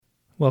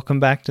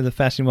Welcome back to the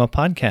Fasting Well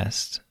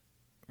podcast.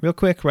 Real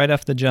quick, right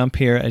off the jump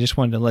here, I just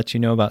wanted to let you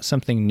know about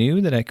something new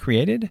that I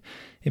created.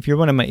 If you're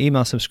one of my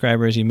email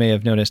subscribers, you may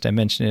have noticed I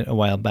mentioned it a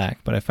while back,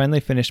 but I finally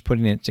finished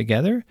putting it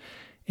together,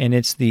 and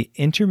it's the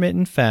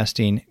Intermittent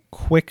Fasting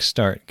Quick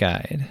Start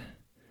Guide.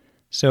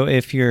 So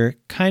if you're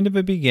kind of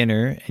a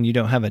beginner and you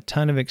don't have a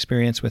ton of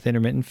experience with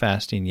intermittent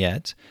fasting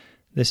yet,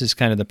 this is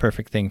kind of the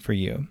perfect thing for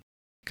you,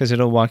 because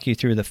it'll walk you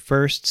through the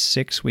first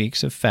 6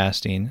 weeks of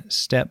fasting,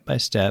 step by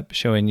step,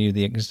 showing you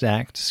the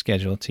exact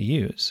schedule to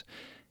use.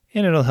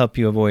 And it'll help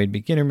you avoid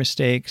beginner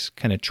mistakes,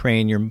 kind of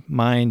train your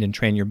mind and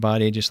train your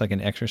body just like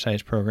an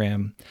exercise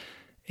program,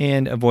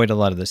 and avoid a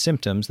lot of the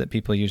symptoms that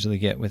people usually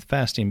get with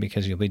fasting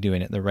because you'll be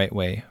doing it the right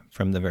way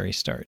from the very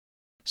start.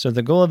 So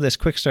the goal of this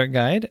Quick Start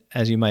Guide,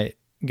 as you might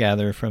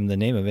gather from the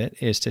name of it,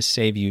 is to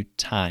save you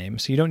time.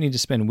 So you don't need to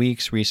spend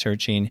weeks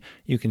researching.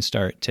 You can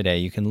start today.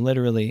 You can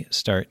literally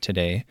start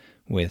today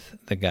with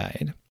the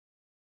guide.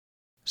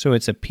 So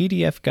it's a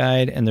PDF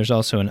guide, and there's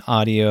also an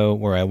audio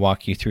where I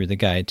walk you through the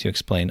guide to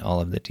explain all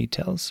of the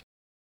details.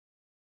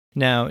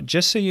 Now,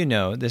 just so you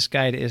know, this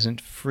guide isn't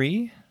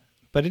free,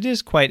 but it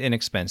is quite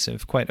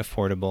inexpensive, quite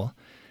affordable.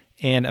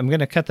 And I'm going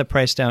to cut the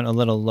price down a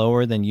little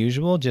lower than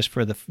usual just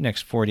for the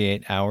next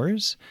 48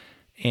 hours.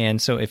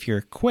 And so if you're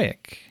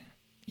quick,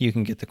 you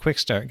can get the Quick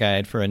Start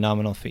Guide for a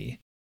nominal fee.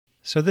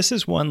 So this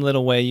is one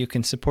little way you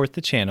can support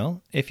the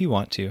channel if you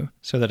want to,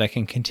 so that I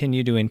can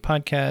continue doing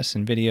podcasts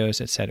and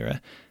videos,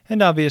 etc.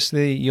 And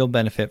obviously you'll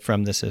benefit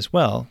from this as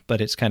well,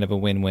 but it's kind of a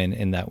win-win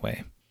in that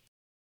way.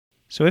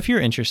 So if you're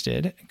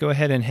interested, go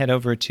ahead and head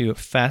over to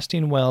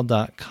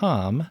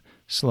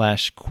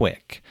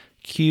fastingwell.com/quick,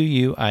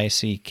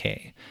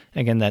 Quick.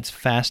 Again, that's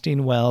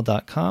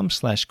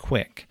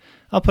fastingwell.com/quick.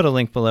 I'll put a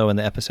link below in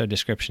the episode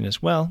description as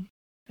well,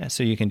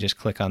 so you can just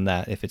click on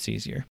that if it's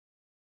easier.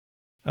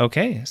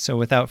 Okay, so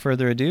without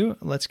further ado,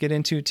 let's get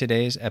into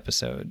today's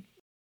episode.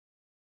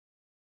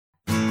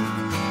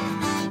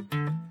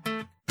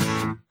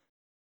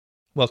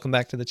 Welcome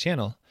back to the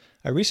channel.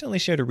 I recently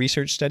shared a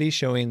research study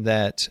showing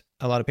that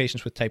a lot of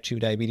patients with type 2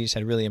 diabetes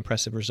had really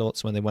impressive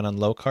results when they went on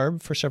low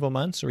carb for several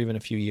months or even a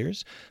few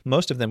years.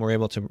 Most of them were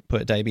able to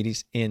put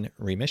diabetes in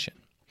remission.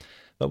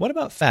 But what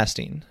about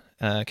fasting?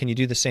 Can you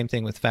do the same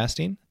thing with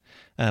fasting?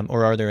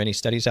 Or are there any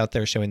studies out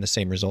there showing the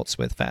same results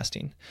with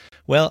fasting?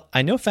 Well,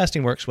 I know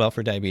fasting works well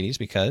for diabetes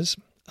because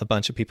a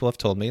bunch of people have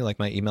told me, like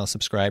my email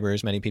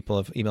subscribers, many people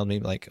have emailed me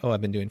like, oh, I've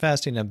been doing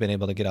fasting. I've been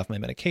able to get off my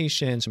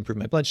medications, improve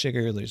my blood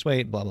sugar, lose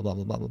weight, blah, blah, blah,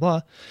 blah, blah,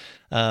 blah,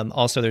 blah.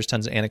 Also, there's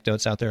tons of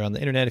anecdotes out there on the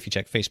internet if you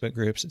check Facebook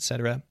groups,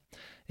 etc.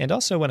 And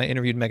also when I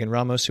interviewed Megan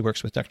Ramos, who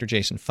works with Dr.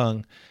 Jason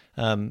Fung,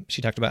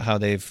 she talked about how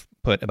they've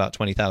put about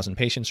 20,000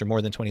 patients or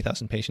more than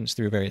 20,000 patients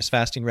through various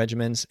fasting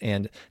regimens,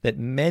 and that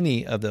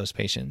many of those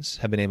patients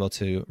have been able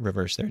to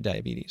reverse their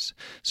diabetes.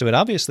 So it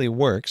obviously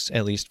works,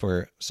 at least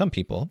for some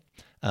people,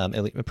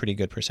 a pretty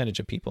good percentage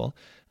of people.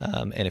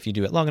 And if you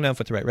do it long enough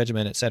with the right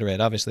regimen, et cetera,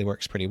 it obviously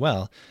works pretty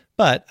well.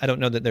 But I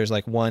don't know that there's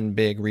like one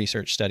big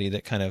research study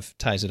that kind of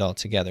ties it all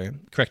together.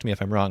 Correct me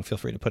if I'm wrong. Feel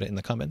free to put it in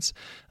the comments.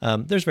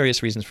 There's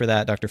various reasons for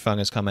that. Dr. Fung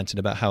has commented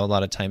about how a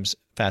lot of times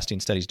fasting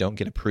studies don't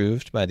get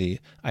approved by the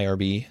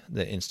IRB,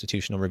 the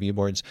institutional review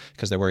boards,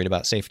 because they're worried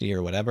about safety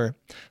or whatever.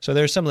 So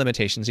there's some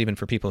limitations even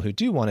for people who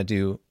do want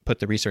to put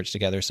the research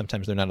together.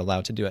 Sometimes they're not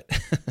allowed to do it.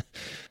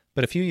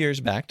 But a few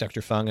years back,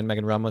 Dr. Fung and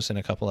Megan Ramos and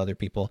a couple other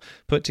people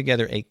put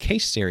together a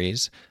case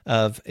series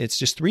it's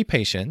just 3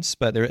 patients,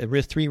 but there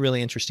are 3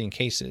 really interesting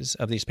cases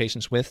of these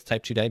patients with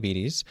type 2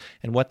 diabetes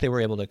and what they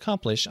were able to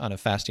accomplish on a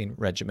fasting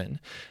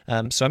regimen.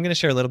 So I'm going to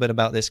share a little bit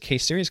about this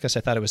case series because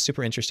I thought it was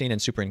super interesting and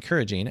super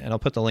encouraging, and I'll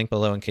put the link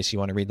below in case you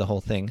want to read the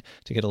whole thing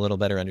to get a little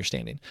better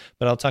understanding.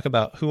 But I'll talk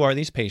about who are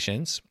these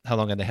patients, how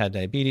long have they had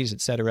diabetes,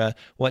 etc.,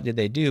 what did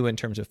they do in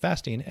terms of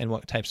fasting, and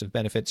what types of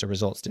benefits or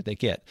results did they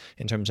get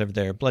in terms of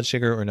their blood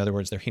sugar, or in other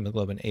words, their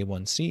hemoglobin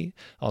A1C,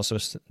 also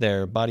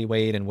their body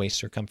weight and waist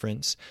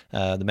circumference,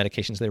 the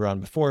medications they were on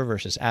before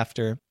versus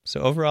after.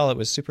 So overall, it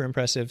was super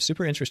impressive,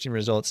 super interesting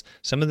results.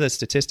 Some of the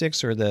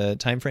statistics or the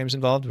timeframes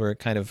involved were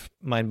kind of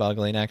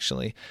mind-boggling,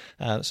 actually.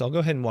 So I'll go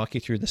ahead and walk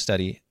you through the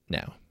study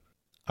now.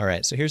 All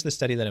right, so here's the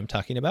study that I'm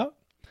talking about.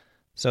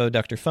 So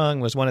Dr. Fung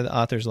was one of the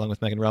authors along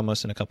with Megan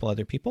Ramos and a couple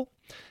other people.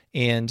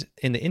 And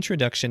in the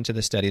introduction to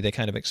the study, they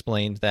kind of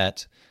explained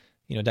that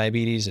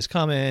diabetes is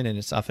common and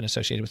it's often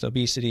associated with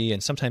obesity,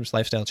 and sometimes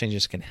lifestyle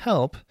changes can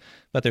help,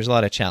 but there's a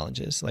lot of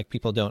challenges. Like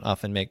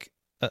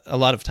a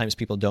lot of times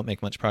people don't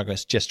make much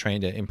progress just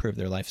trying to improve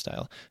their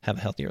lifestyle, have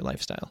a healthier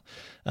lifestyle.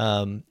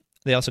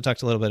 They also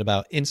talked a little bit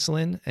about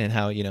insulin and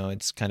how,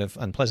 it's kind of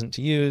unpleasant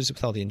to use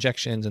with all the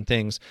injections and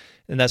things.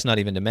 And that's not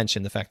even to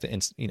mention the fact that,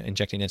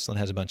 injecting insulin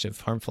has a bunch of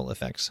harmful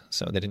effects.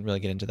 So they didn't really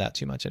get into that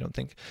too much, I don't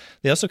think.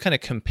 They also kind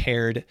of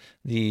compared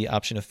the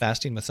option of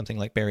fasting with something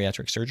like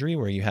bariatric surgery,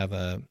 where you have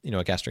a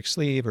gastric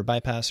sleeve or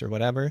bypass or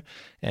whatever,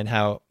 and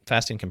how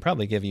fasting can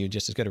probably give you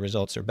just as good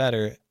results or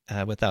better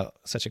without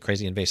such a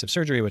crazy invasive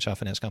surgery, which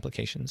often has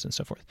complications and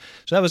so forth.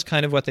 So that was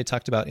kind of what they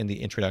talked about in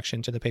the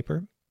introduction to the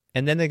paper.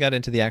 And then they got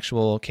into the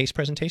actual case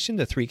presentation,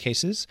 the 3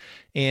 cases.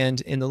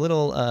 And in the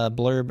little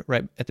blurb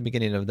right at the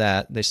beginning of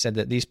that, they said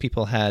that these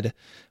people they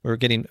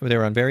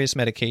were on various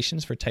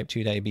medications for type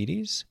 2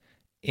 diabetes,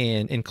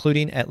 and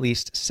including at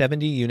least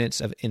 70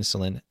 units of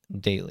insulin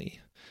daily.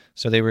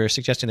 So they were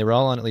suggesting they were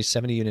all on at least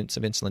 70 units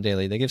of insulin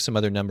daily. They give some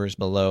other numbers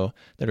below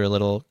that are a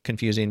little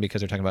confusing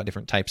because they're talking about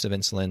different types of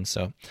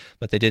insulin.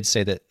 But they did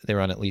say that they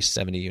were on at least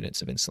 70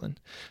 units of insulin.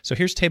 So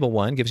here's table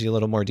 1, gives you a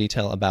little more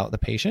detail about the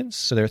patients.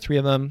 So there are 3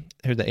 of them.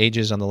 Here are the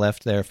ages on the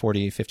left there,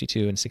 40,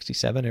 52, and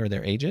 67 are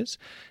their ages.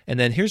 And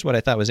then here's what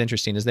I thought was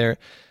interesting is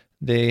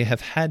they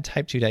have had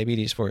type 2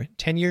 diabetes for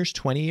 10 years,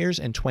 20 years,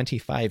 and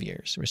 25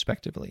 years,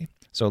 respectively.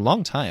 So a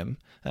long time,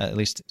 at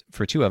least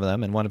for 2 of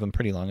them, and one of them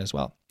pretty long as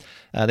well.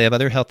 They have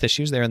other health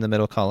issues there in the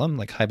middle column,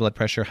 like high blood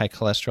pressure, high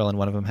cholesterol, and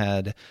one of them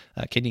had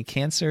kidney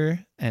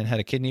cancer and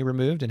had a kidney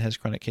removed and has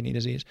chronic kidney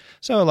disease.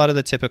 So a lot of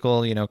the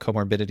typical,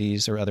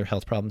 comorbidities or other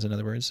health problems, in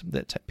other words,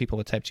 that people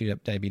with type 2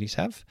 diabetes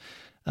have.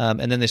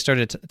 And then they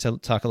started to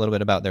talk a little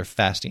bit about their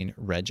fasting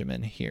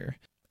regimen here.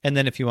 And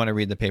then if you want to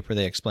read the paper,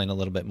 they explain a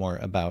little bit more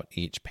about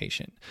each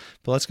patient.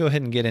 But let's go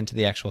ahead and get into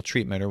the actual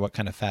treatment or what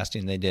kind of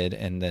fasting they did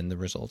and then the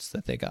results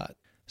that they got.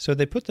 So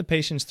they put the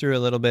patients through a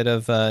little bit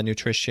of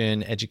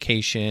nutrition,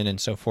 education, and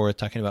so forth,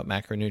 talking about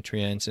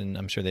macronutrients, and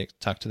I'm sure they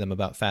talked to them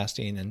about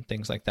fasting and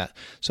things like that.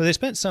 So they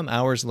spent some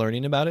hours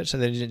learning about it, so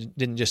they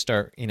didn't just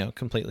start,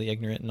 completely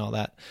ignorant and all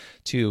that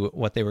to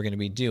what they were going to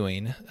be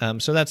doing.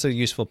 So that's a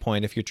useful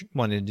point. If you're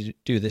wanting to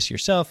do this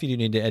yourself, you do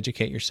need to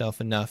educate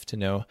yourself enough to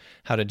know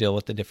how to deal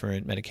with the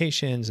different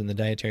medications and the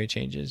dietary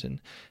changes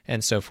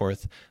and so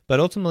forth.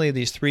 But ultimately,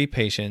 these 3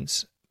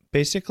 patients,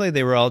 basically,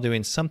 they were all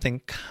doing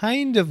something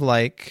kind of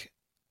like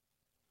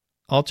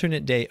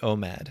alternate day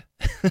OMAD,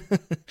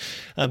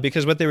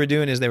 because what they were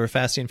doing is they were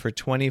fasting for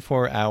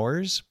 24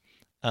 hours,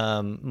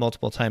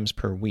 multiple times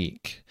per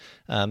week.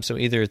 So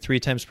either 3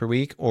 times per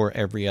week or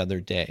every other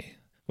day,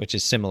 which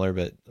is similar,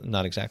 but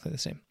not exactly the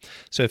same.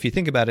 So if you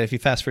think about it, if you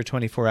fast for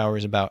 24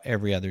 hours about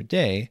every other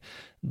day,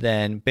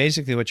 then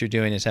basically what you're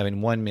doing is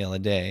having 1 meal a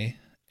day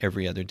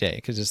every other day.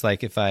 Because it's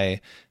like if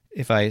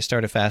I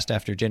start a fast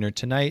after dinner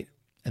tonight,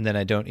 and then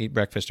I don't eat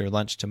breakfast or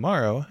lunch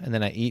tomorrow, and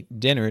then I eat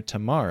dinner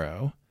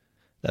tomorrow,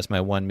 that's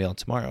my 1 meal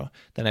tomorrow,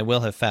 then I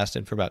will have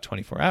fasted for about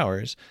 24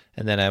 hours,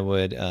 and then I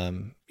would,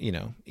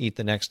 eat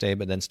the next day,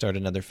 but then start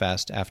another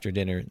fast after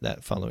dinner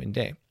that following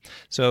day.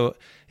 So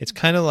it's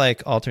kind of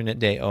like alternate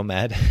day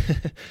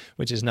OMAD,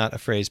 which is not a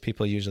phrase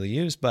people usually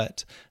use,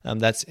 but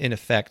that's in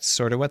effect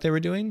sort of what they were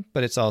doing,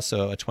 but it's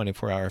also a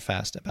 24-hour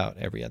fast about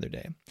every other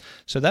day.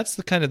 So that's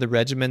the kind of the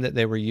regimen that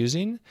they were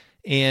using.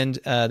 And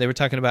they were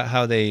talking about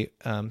how they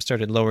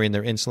started lowering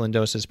their insulin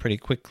doses pretty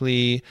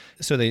quickly.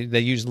 So they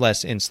use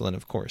less insulin,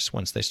 of course,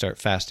 once they start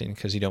fasting,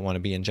 because you don't want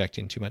to be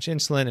injecting too much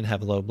insulin and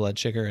have low blood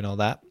sugar and all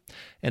that.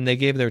 And they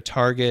gave their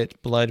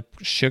target blood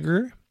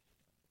sugar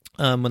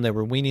when they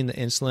were weaning the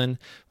insulin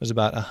was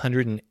about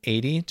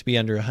 180, to be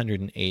under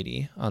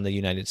 180 on the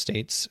United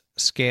States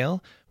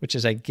scale, which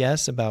is, I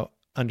guess, about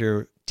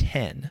under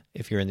 10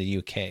 if you're in the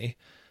UK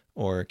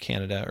or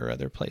Canada or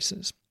other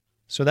places.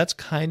 So that's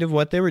kind of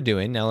what they were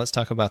doing. Now let's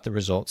talk about the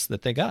results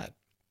that they got.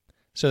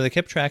 So they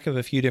kept track of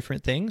a few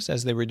different things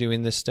as they were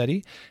doing this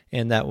study,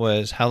 and that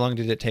was how long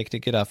did it take to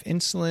get off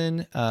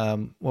insulin,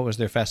 what was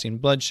their fasting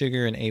blood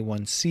sugar and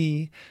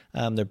A1C,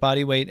 their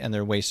body weight, and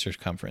their waist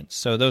circumference.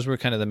 So those were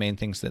kind of the main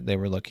things that they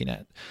were looking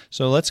at.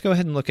 So let's go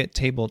ahead and look at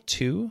table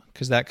 2,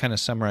 because that kind of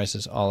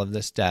summarizes all of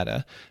this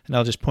data, and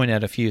I'll just point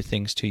out a few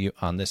things to you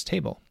on this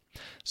table.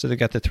 So they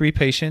got the 3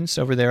 patients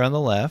over there on the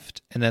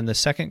left, and then the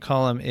second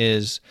column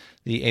is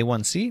the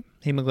A1C,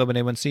 hemoglobin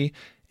A1C,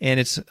 and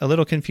it's a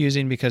little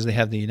confusing because they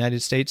have the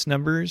United States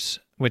numbers,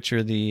 which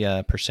are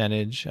the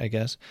percentage, I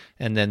guess,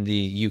 and then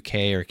the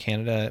UK or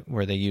Canada,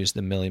 where they use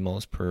the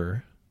millimoles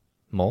per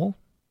mole.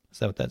 Is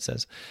that what that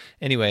says?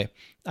 Anyway,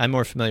 I'm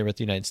more familiar with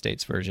the United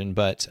States version,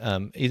 but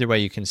either way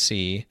you can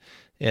see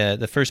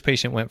the first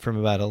patient went from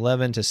about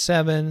 11 to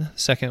 7.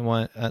 Second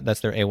one,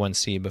 that's their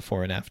A1C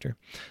before and after.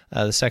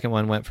 The second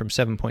one went from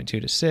 7.2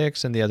 to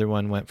 6, and the other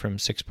one went from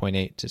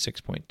 6.8 to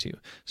 6.2.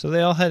 So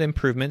they all had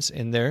improvements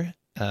in their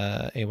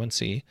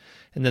A1C.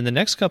 And then the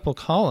next couple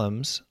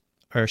columns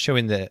are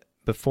showing the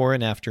before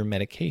and after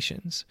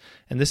medications.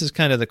 And this is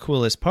kind of the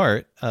coolest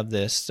part of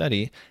this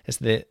study, is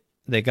that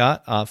they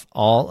got off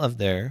all of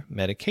their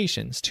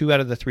medications. 2 out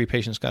of the 3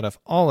 patients got off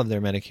all of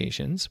their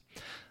medications.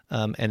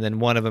 And then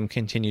one of them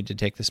continued to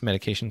take this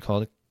medication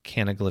called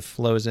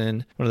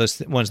canagliflozin, one of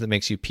those ones that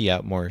makes you pee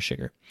out more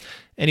sugar.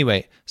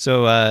 Anyway,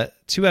 so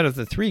 2 out of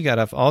the 3 got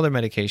off all their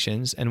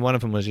medications, and one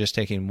of them was just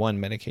taking 1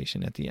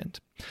 medication at the end.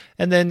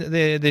 And then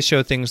they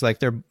show things like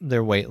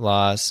their weight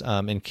loss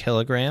in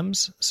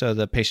kilograms. So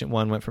the patient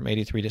 1 went from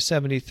 83 to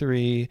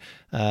 73,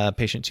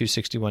 patient 2,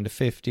 61 to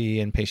 50,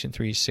 and patient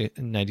 3,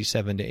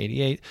 97 to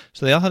 88.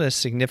 So they all had a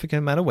significant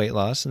amount of weight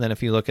loss. And then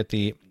if you look at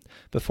the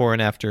before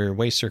and after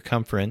waist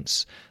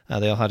circumference,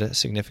 they all had a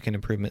significant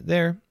improvement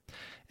there.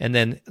 And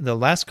then the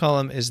last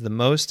column is the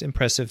most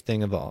impressive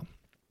thing of all.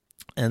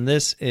 And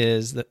this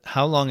is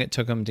how long it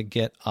took them to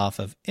get off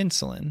of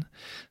insulin.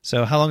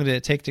 So how long did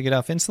it take to get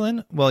off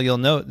insulin? Well, you'll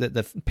note that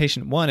the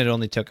patient 1, it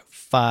only took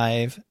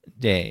 5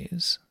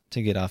 days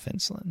to get off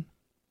insulin.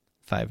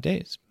 5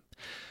 days.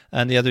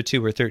 And the other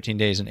 2 were 13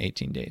 days and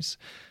 18 days.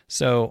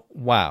 So,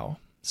 wow.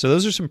 So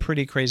those are some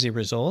pretty crazy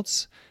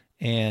results.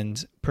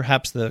 And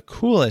perhaps the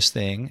coolest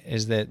thing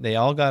is that they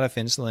all got off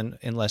insulin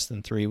in less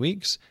than 3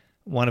 weeks.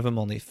 One of them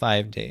only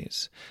 5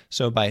 days.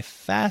 So by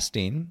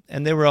fasting,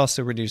 and they were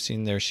also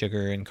reducing their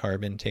sugar and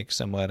carb intake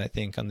somewhat, I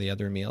think, on the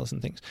other meals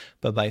and things.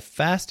 But by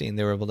fasting,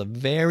 they were able to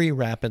very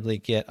rapidly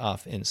get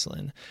off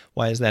insulin.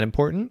 Why is that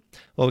important?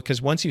 Well,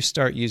 because once you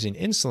start using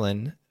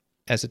insulin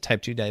as a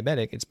type 2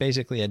 diabetic, it's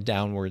basically a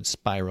downward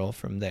spiral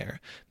from there,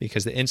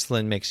 because the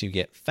insulin makes you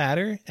get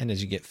fatter. And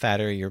as you get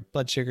fatter, your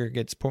blood sugar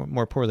gets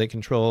more poorly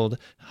controlled,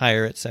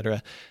 higher,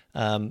 etc.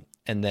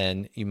 And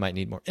then you might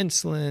need more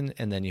insulin,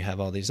 and then you have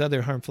all these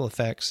other harmful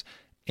effects,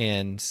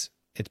 and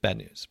it's bad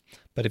news.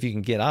 But if you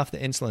can get off the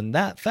insulin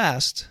that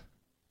fast,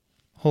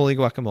 holy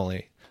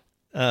guacamole.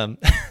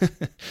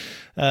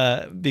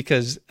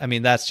 Because, I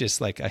mean, that's just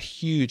like a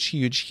huge,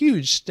 huge,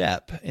 huge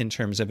step in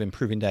terms of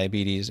improving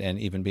diabetes and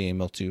even being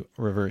able to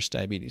reverse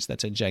diabetes.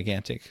 That's a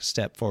gigantic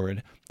step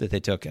forward that they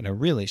took in a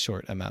really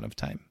short amount of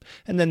time.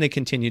 And then they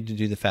continued to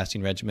do the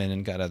fasting regimen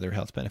and got other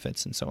health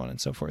benefits and so on and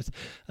so forth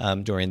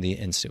during the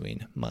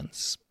ensuing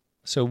months.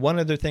 So one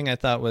other thing I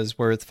thought was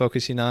worth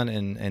focusing on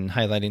and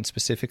highlighting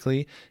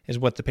specifically is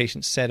what the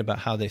patients said about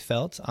how they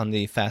felt on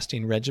the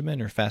fasting regimen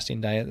or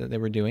fasting diet that they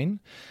were doing.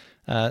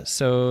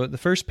 So the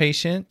first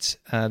patient,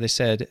 they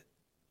said,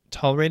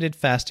 tolerated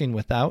fasting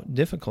without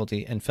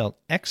difficulty and felt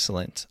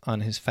excellent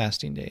on his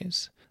fasting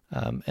days.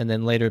 And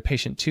then later,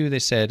 patient 2, they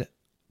said,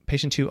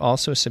 patient 2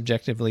 also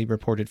subjectively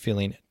reported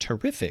feeling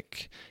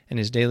terrific in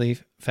his daily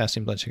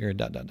fasting blood sugar, ...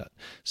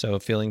 So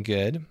feeling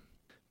good.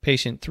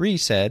 Patient 3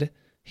 said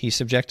he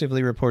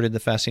subjectively reported the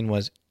fasting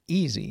was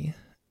easy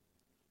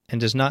and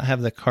does not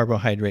have the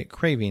carbohydrate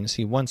cravings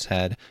he once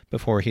had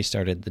before he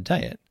started the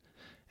diet.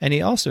 And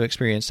he also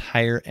experienced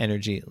higher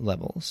energy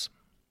levels.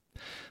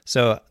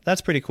 So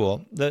that's pretty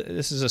cool.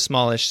 This is a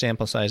smallish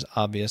sample size,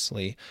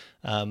 obviously,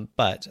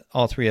 but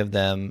all 3 of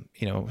them,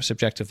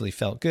 subjectively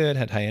felt good,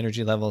 had high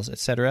energy levels,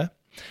 etc.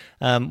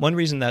 One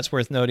reason that's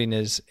worth noting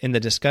is in the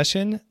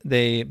discussion,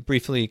 they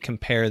briefly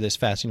compare this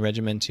fasting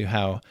regimen to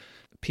how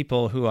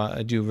people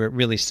who do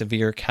really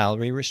severe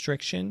calorie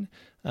restriction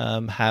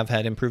have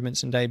had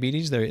improvements in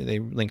diabetes. They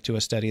linked to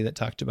a study that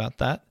talked about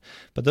that.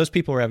 But those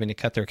people were having to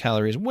cut their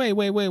calories way,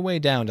 way, way, way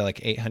down to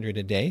like 800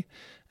 a day.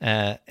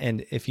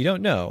 And if you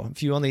don't know,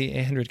 if you only eat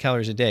 800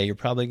 calories a day, you're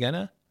probably going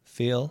to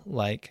feel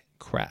like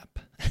crap.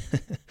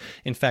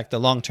 In fact, the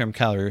long-term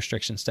calorie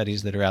restriction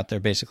studies that are out there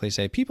basically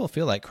say people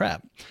feel like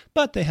crap,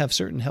 but they have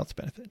certain health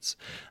benefits.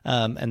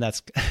 And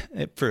that's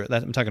for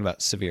that. I'm talking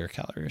about severe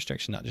calorie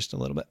restriction, not just a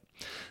little bit.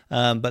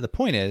 But the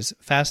point is,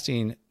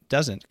 fasting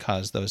doesn't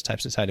cause those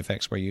types of side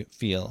effects where you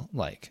feel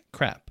like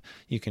crap.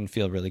 You can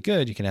feel really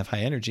good. You can have high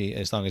energy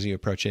as long as you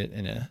approach it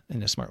in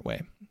a smart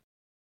way.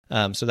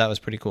 So that was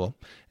pretty cool.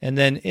 And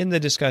then in the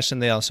discussion,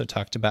 they also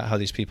talked about how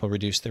these people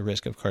reduced their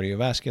risk of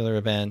cardiovascular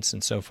events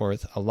and so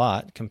forth a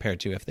lot compared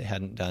to if they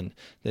hadn't done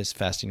this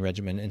fasting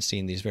regimen and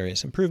seen these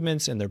various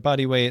improvements in their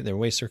body weight, their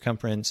waist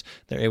circumference,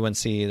 their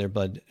A1C, their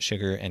blood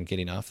sugar, and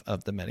getting off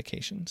of the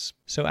medications.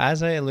 So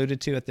as I alluded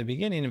to at the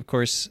beginning, of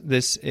course,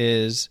 this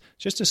is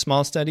just a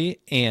small study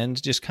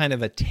and just kind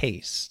of a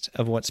taste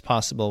of what's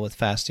possible with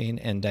fasting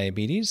and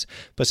diabetes.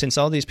 But since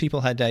all these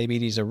people had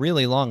diabetes a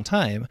really long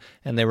time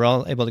and they were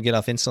all able to get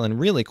off insulin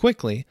really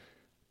quickly,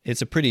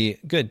 it's a pretty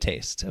good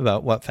taste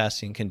about what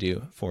fasting can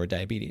do for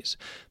diabetes.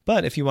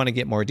 But if you want to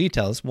get more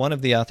details, one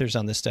of the authors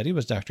on this study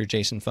was Dr.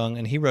 Jason Fung,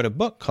 and he wrote a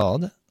book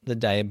called The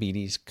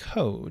Diabetes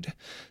Code.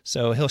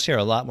 So he'll share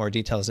a lot more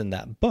details in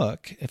that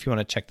book. If you want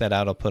to check that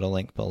out, I'll put a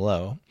link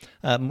below.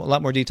 A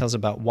lot more details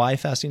about why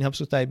fasting helps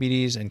with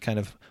diabetes and kind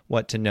of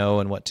what to know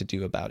and what to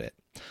do about it.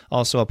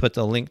 Also, I'll put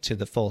the link to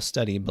the full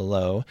study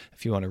below.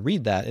 If you want to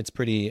read that, it's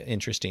pretty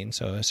interesting.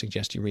 So I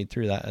suggest you read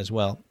through that as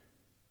well.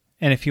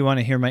 And if you want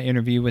to hear my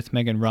interview with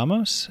Megan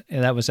Ramos,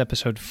 that was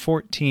episode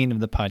 14 of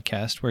the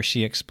podcast, where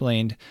she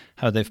explained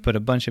how they've put a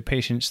bunch of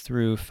patients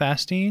through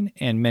fasting,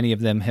 and many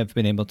of them have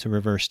been able to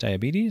reverse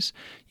diabetes.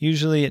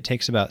 Usually it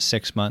takes about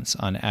 6 months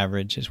on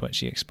average, is what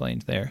she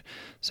explained there.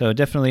 So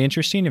definitely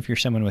interesting. If you're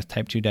someone with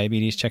type 2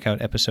 diabetes, check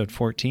out episode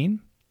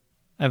 14.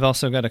 I've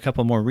also got a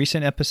couple more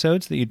recent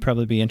episodes that you'd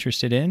probably be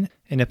interested in.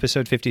 In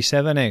episode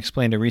 57, I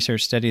explained a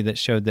research study that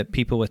showed that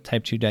people with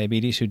type 2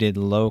 diabetes who did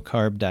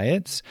low-carb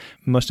diets,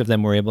 most of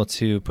them were able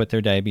to put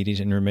their diabetes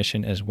in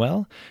remission as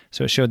well.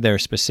 So it showed their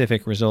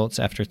specific results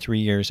after 3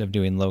 years of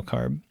doing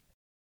low-carb.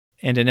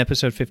 And in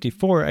episode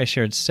 54, I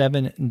shared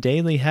 7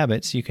 daily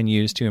habits you can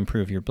use to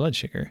improve your blood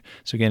sugar.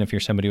 So again, if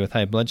you're somebody with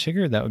high blood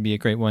sugar, that would be a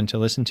great one to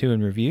listen to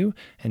and review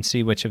and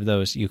see which of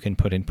those you can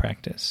put in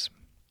practice.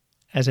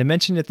 As I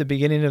mentioned at the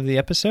beginning of the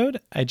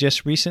episode, I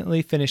just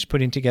recently finished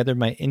putting together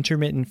my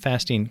intermittent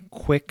fasting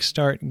quick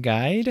start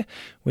guide,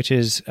 which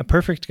is a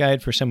perfect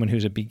guide for someone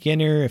who's a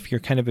beginner. If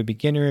you're kind of a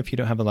beginner, if you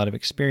don't have a lot of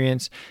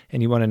experience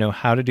and you want to know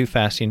how to do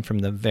fasting from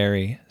the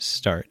very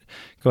start,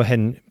 go ahead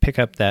and pick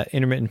up that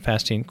intermittent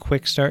fasting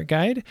quick start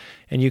guide.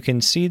 And you can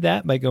see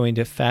that by going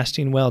to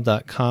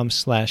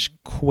fastingwell.com/quick,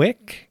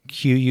 Quick.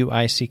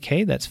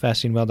 That's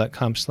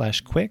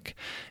fastingwell.com/quick.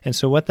 And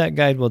so what that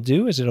guide will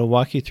do is it'll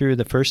walk you through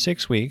the first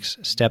 6 weeks,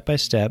 step by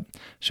step,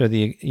 show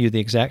you the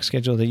exact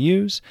schedule to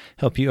use,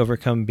 help you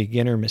overcome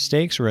beginner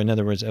mistakes, or in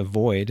other words,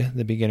 avoid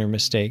the beginner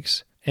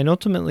mistakes, and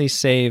ultimately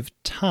save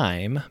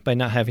time by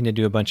not having to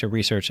do a bunch of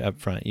research up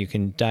front. You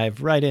can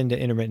dive right into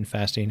intermittent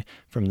fasting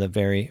from the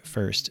very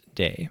first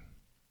day.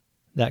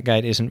 That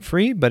guide isn't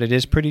free, but it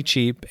is pretty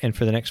cheap, and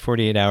for the next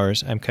 48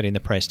 hours, I'm cutting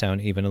the price down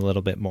even a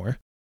little bit more.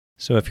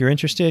 So if you're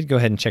interested, go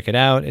ahead and check it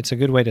out. It's a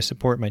good way to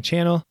support my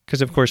channel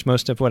because, of course,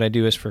 most of what I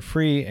do is for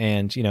free,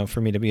 and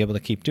for me to be able to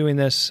keep doing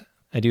this,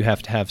 I do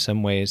have to have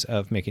some ways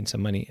of making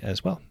some money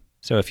as well.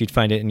 So if you'd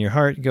find it in your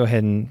heart, go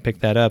ahead and pick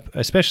that up,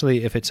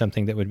 especially if it's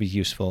something that would be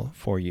useful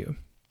for you.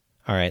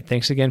 All right,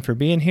 thanks again for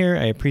being here.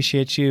 I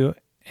appreciate you,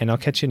 and I'll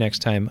catch you next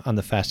time on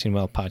the Fasting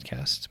Well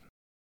podcast.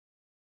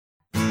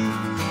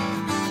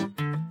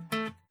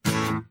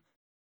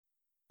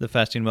 The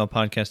Fasting Well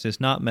podcast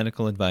is not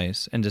medical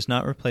advice and does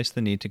not replace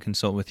the need to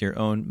consult with your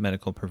own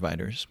medical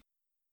providers.